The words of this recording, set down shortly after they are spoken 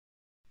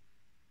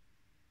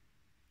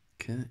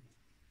Okay.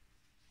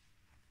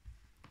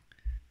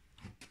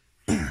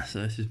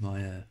 So this is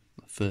my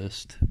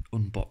first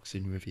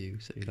unboxing review,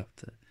 so you'll have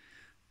to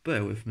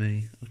bear with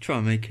me. I'll try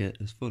and make it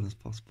as fun as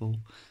possible.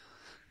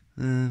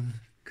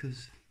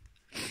 Because,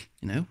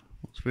 you know,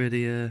 what's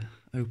really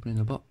opening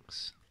a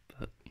box?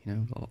 But, you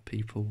know, a lot of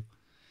people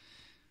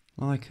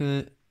like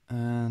it,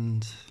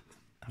 and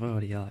I've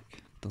already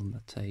done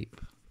the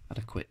tape, had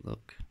a quick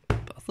look,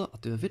 but I thought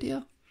I'd do a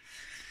video.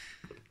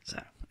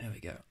 So, here we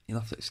go. You'll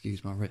have to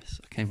excuse my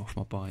wrist. I came off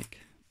my bike.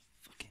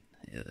 Fucking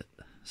hit it.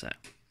 So,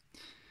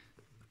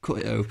 cut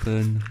it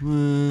open.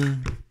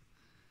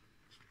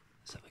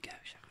 Let's have a go,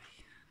 shall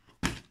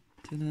we?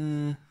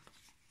 Ta-da.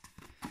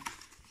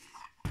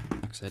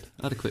 Like I said,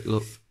 I had a quick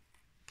look,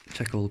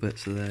 check all the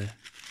bits are there,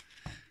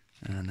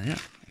 and yeah.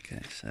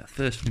 Okay, so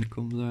first thing that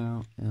comes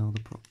out, all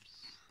the props.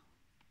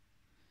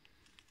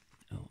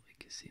 Oh, you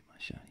can see my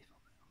shiny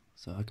thumbnail.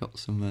 So I got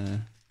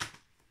some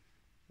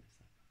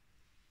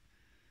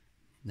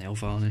nail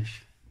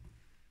varnish.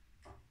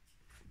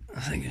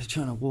 I think it's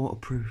trying to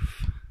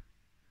waterproof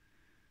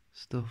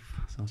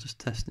stuff, so I was just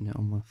testing it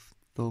on my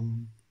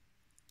thumb,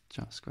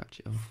 trying to scratch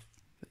it off.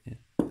 But yeah,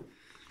 and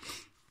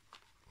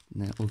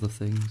then other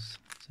things.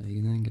 So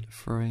you can then get a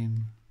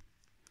frame.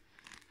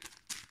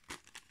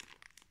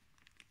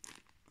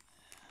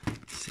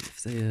 Let's see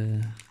if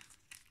they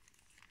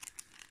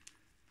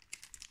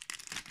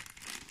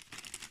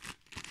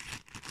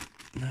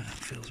no, it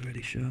feels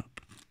really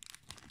sharp.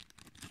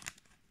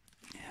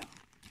 Yeah,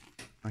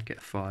 I get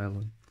a file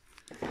and,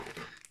 you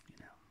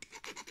know,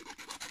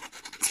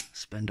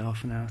 spend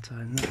half an hour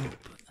tying that up.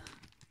 But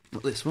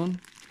not this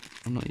one.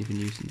 I'm not even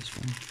using this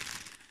one.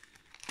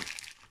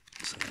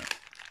 So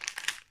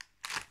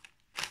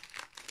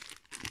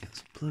got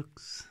some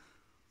plugs.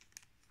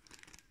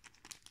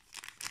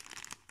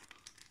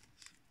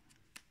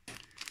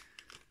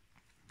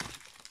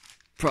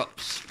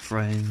 Props,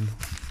 frame.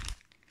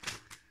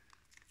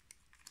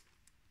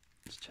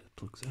 Let's check the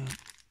plugs out.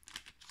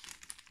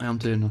 I am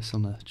doing this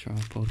on a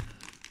tripod.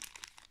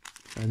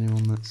 For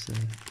anyone that's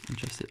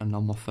interested, and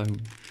on my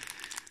phone,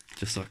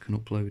 just so I can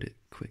upload it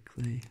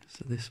quickly.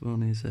 So this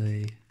one is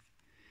that'd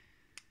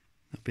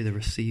be the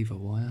receiver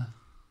wire.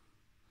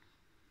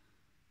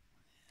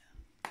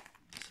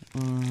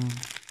 So,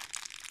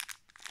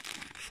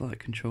 flight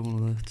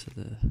controller to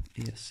the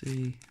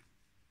ESC.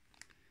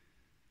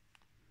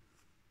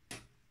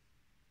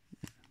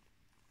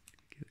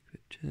 Give it a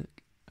quick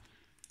check.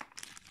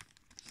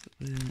 So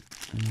there,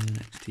 and then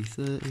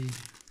XT30.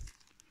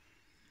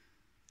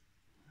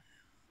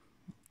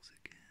 Looks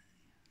okay.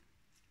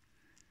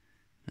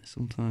 It's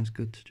sometimes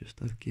good to just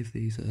give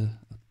these a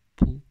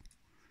pull.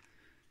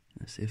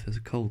 Let's see if there's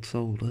a cold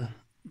solder.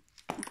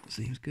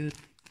 Seems good.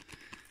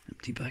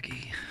 Empty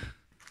baggie.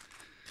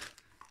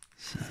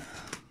 So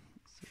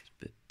those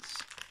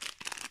bits.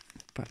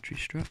 Battery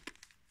strap.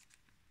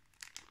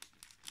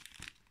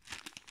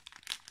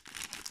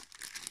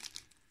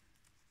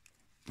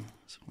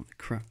 It's one of the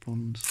crap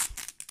ones.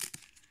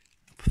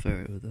 I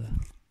prefer it with a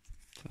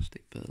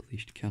plastic, but at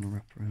least you can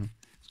wrap around.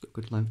 It's got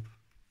good length.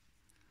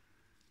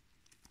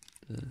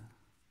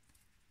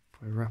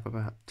 Probably wrap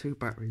about 2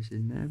 batteries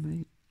in there,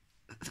 mate.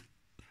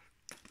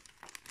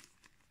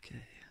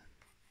 Okay.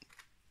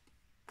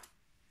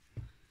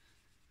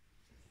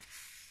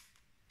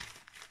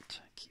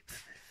 Try and keep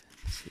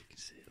everything so you can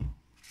see it all.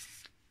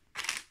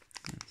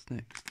 That's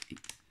next.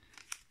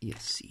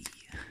 ESC.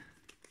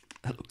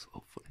 That looks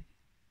all funny.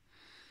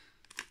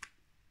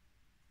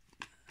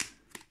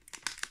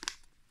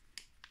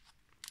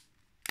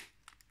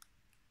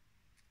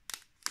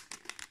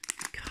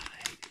 God,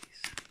 I hate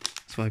these.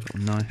 That's why I got a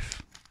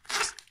knife.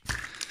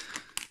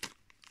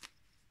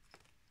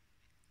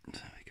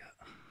 There we go.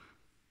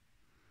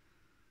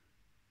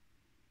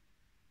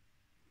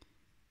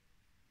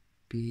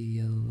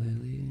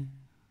 BLLE.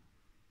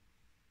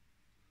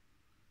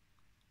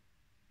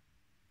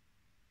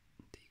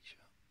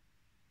 D-shot.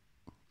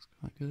 Looks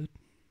quite good.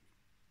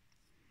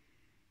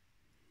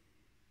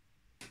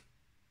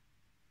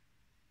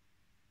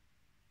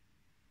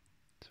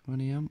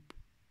 £20 amp.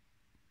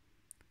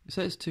 It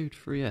says 2 to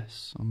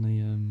 3S on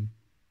the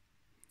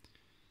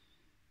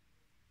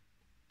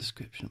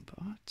description, but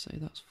I'd say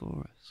that's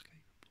 4S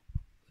capable.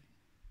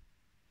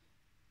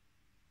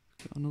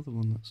 I've got another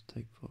one that's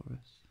take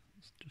 4S.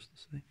 It's just the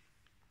same.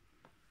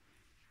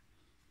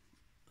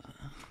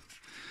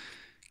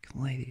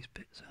 Can lay these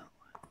bits out.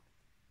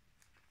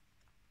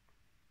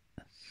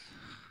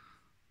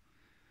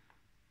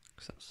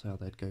 Because that's how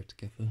they'd go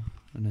together.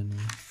 And then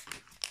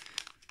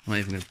I'm not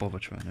even going to bother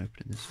trying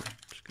opening this one.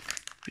 Just gonna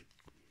put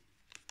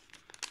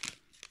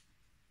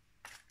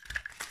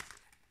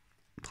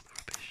the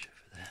rubbish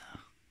over there.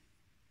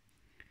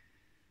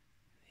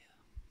 Yeah.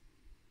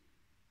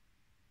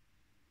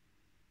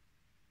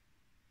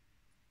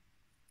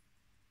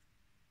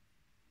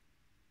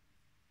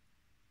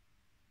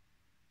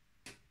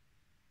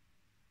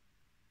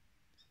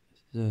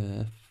 This is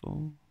a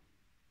F4.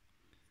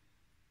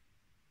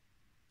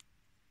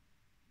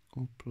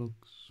 All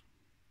plugs.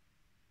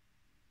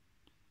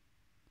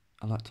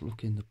 I like to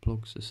look in the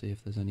plugs to see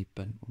if there's any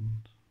bent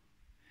ones.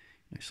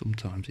 You know,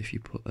 sometimes if you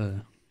put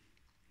a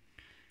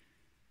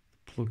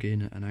plug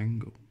in at an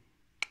angle,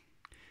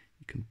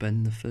 you can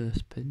bend the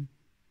first pin,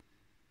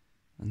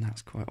 and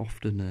that's quite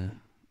often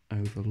a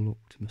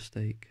overlooked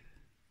mistake.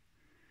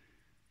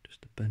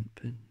 Just a bent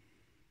pin.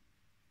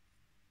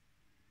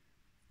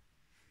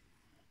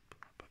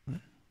 Put that back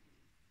there.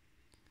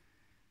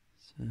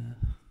 So yeah,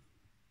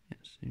 it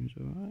seems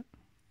alright.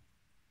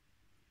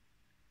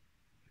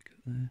 Look at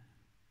there.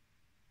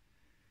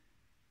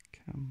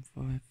 Cam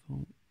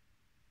 5V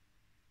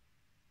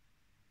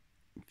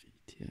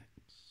VTX.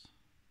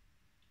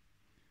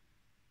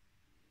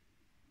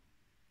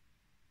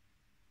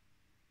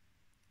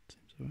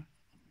 Seems alright.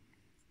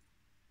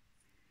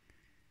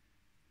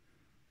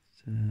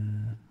 So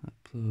that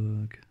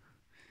plug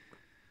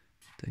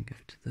then go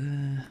to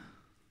there.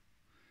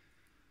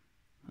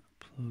 That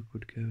plug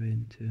would go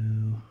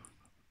into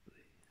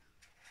probably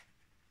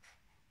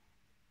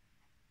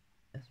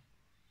S1.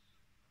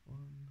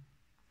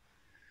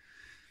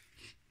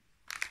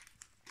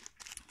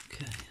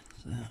 Okay,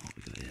 so what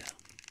we got here?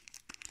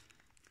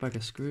 Bag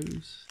of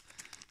screws.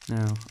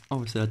 Now,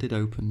 obviously, I did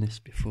open this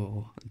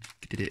before and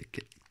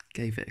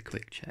gave it a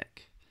quick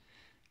check.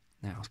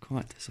 Now, I was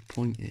quite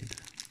disappointed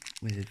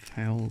with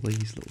how all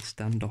these little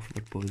standoff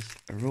rubbers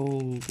are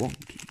all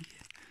wonky.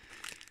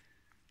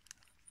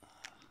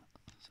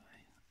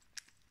 Sorry.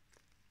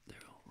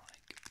 They're all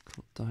like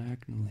cut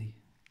diagonally.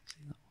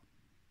 See that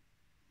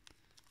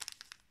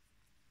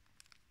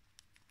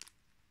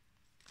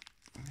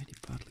one? Really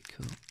badly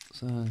cut.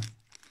 So,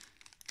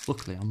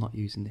 luckily I'm not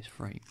using this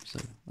frame, so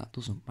that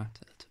doesn't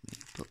matter to me,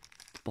 but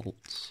the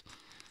bolts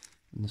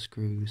and the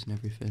screws and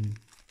everything,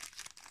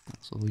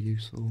 that's all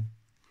useful.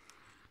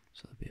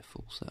 So there'll be a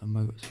full set of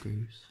motor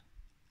screws,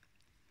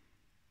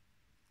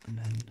 and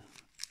then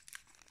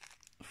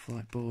a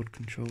flight board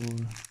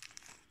controller,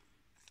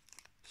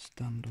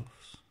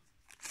 standoffs.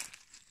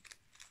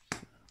 So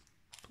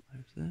put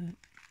those there.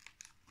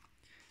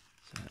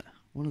 So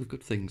one of the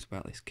good things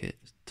about this kit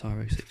is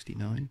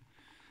Tyro69.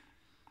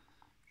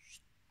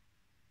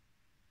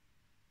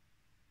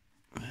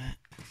 Where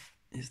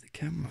is the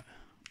camera?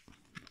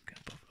 Not going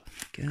to bother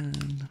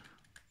again.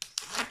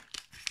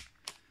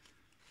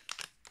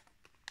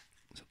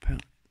 So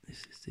apparently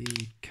this is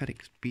the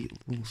Cadix Beetle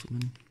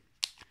Waterman.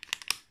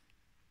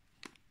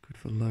 Good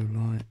for low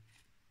light.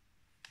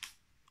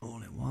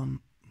 All in one.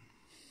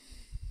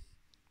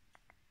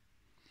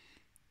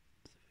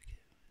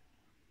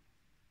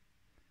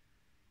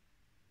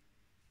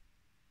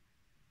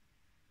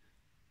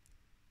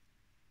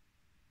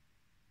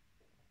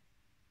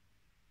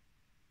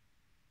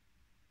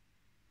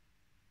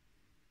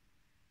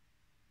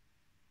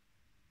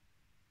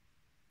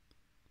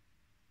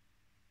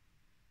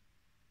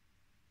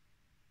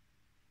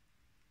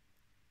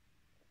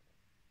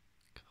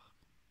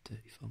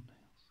 Dirty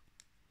thumbnails.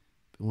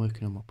 Been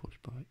working on my push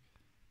bike.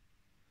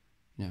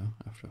 You know,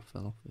 after I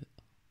fell off it.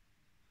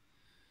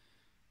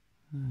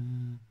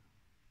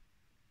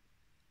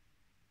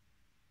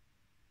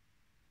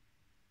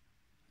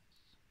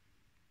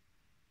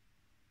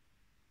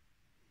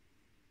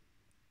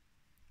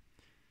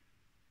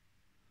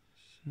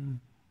 So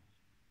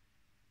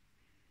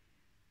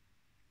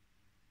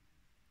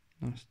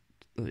nice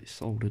that it's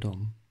soldered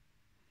on.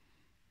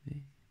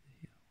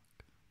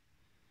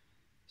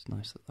 It's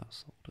nice that that's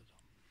soldered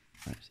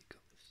on. Where has he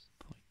got this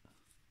point?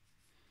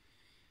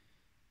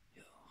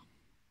 Yeah.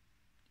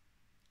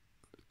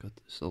 I've got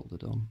this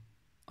soldered on.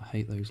 I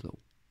hate those little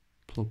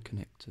plug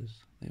connectors.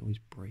 They always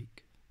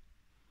break.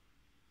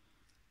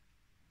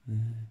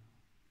 There.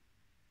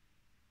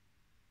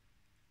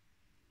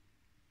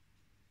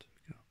 So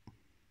we got.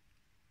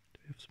 Do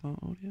we have smart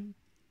audio?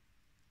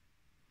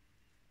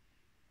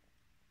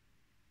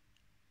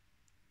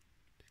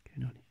 What's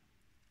going on here?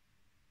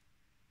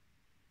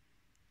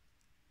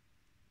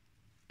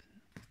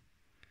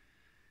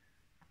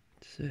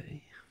 Let's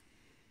see.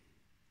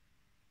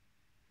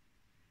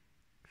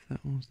 If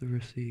that one's the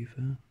receiver,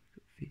 we've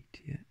got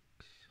VTX.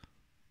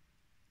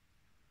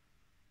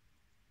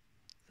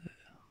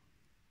 There.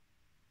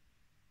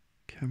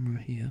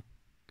 Camera here.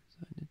 Because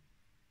I did.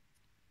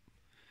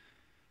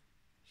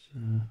 So.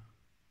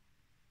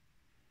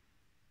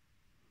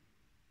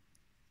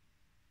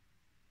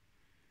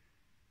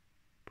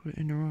 Put it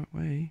in the right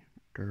way.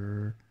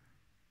 Durr.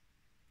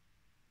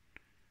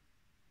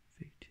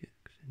 VTX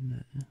in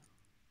there.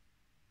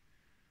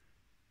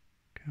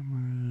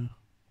 Camera.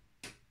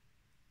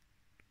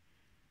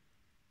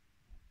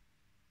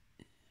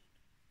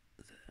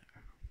 There.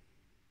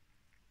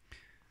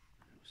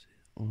 We'll see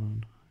that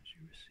one as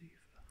your receiver.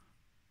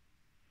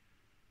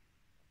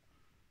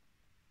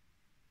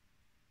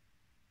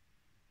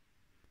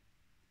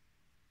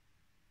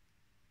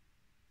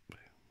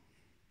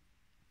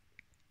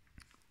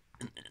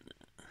 And then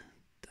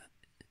that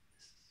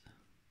is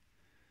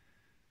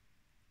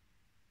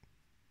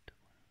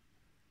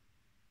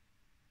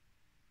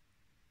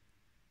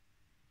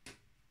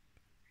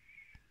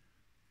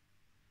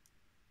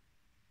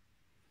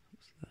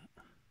what's that?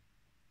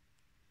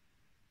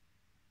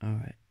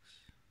 RX.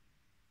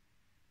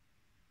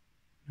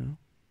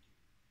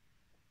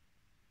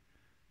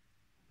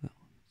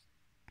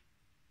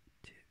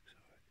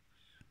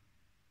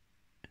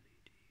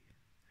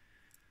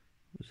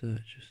 that?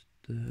 Just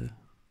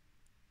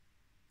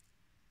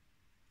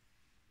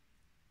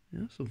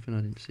yeah, something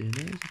I didn't see in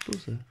there. There's a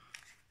buzzer.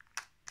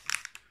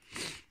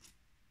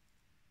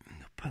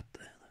 No pad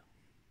there though.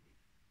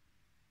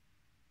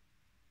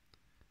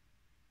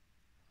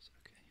 That's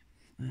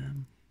okay.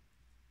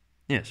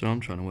 Yeah, so I'm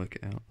trying to work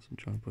it out. So I'm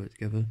trying to put it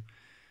together.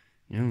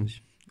 You know,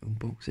 just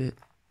unbox it.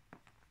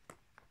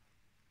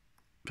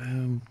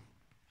 Boom.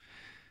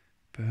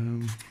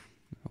 Boom.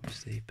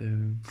 Obviously,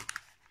 boom.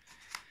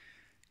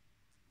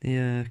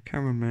 The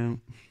camera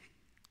mount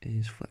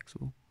is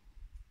flexible.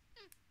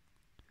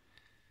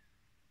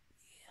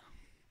 Yeah.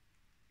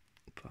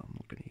 But I'm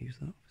not going to use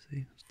that,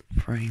 obviously. That's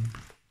the frame.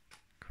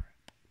 Crap.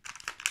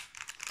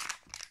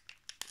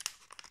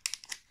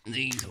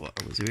 These are what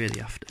I was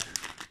really after.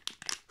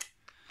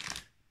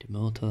 The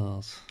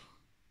motors.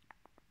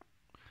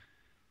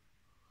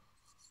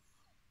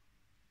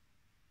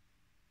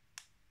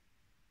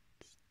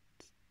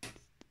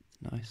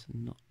 Nice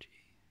and notchy.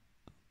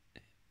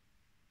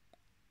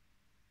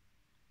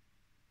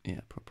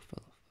 Yeah, proper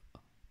fell off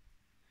that.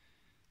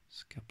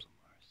 Scabs on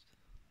my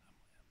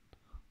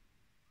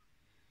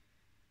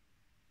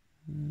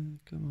wrist.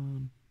 Come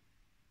on.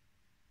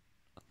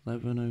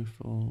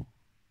 1104.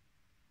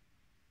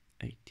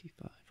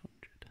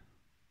 8500.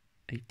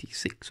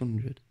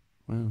 8600.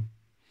 Wow.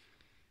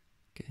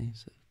 Okay,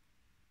 so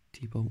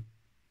T-bolt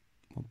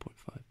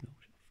 1.5mm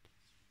shaft.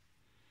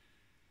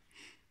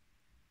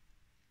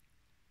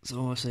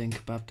 So I was saying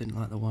Kebab didn't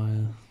like the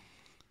wire.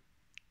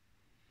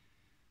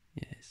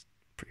 Yeah, it's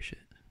pretty shit.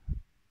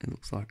 It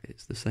looks like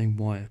it's the same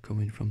wire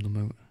coming from the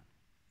motor.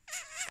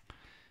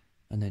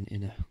 And then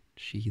in a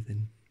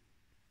sheathing.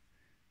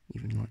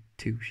 Even like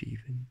 2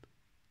 sheathings.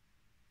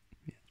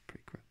 Yeah, it's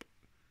pretty crap.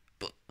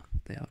 But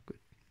they are good.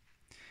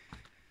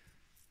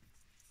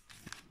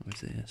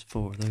 Obviously there's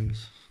 4 of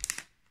those.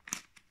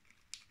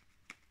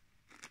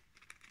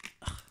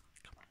 Ugh,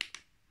 come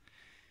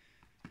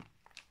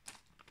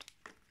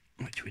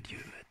on. Which would you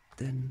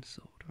then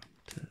solder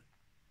onto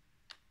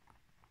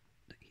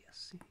the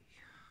ESC.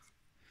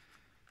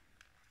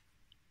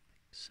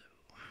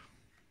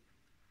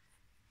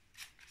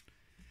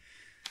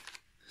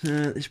 So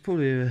it's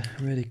probably a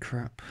really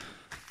crap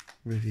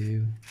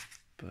review,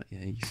 but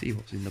yeah, you see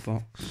what's in the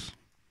box.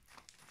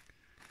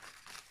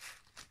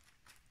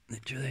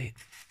 Literally,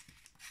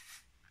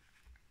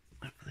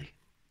 hopefully,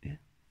 yeah.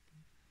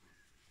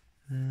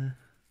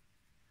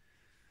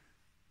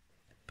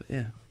 But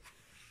yeah,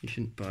 you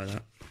shouldn't buy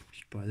that. You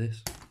should buy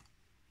this.